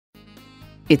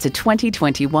It's a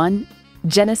 2021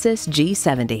 Genesis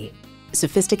G70.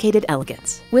 Sophisticated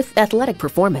elegance with athletic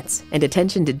performance and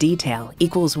attention to detail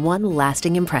equals one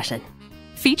lasting impression.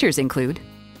 Features include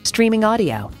streaming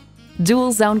audio,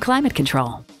 dual zone climate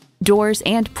control, doors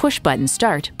and push-button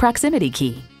start proximity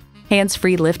key,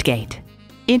 hands-free liftgate,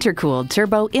 intercooled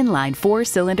turbo inline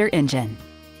 4-cylinder engine,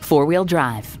 4-wheel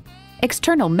drive,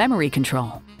 external memory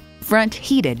control, front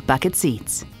heated bucket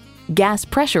seats, gas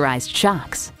pressurized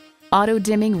shocks,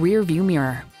 auto-dimming rear view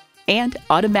mirror, and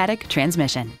automatic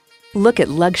transmission. Look at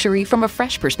luxury from a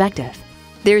fresh perspective.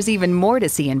 There's even more to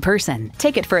see in person.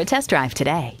 Take it for a test drive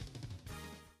today.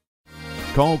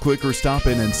 Call, click, or stop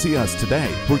in and see us today.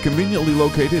 We're conveniently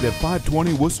located at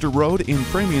 520 Worcester Road in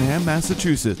Framingham,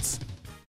 Massachusetts.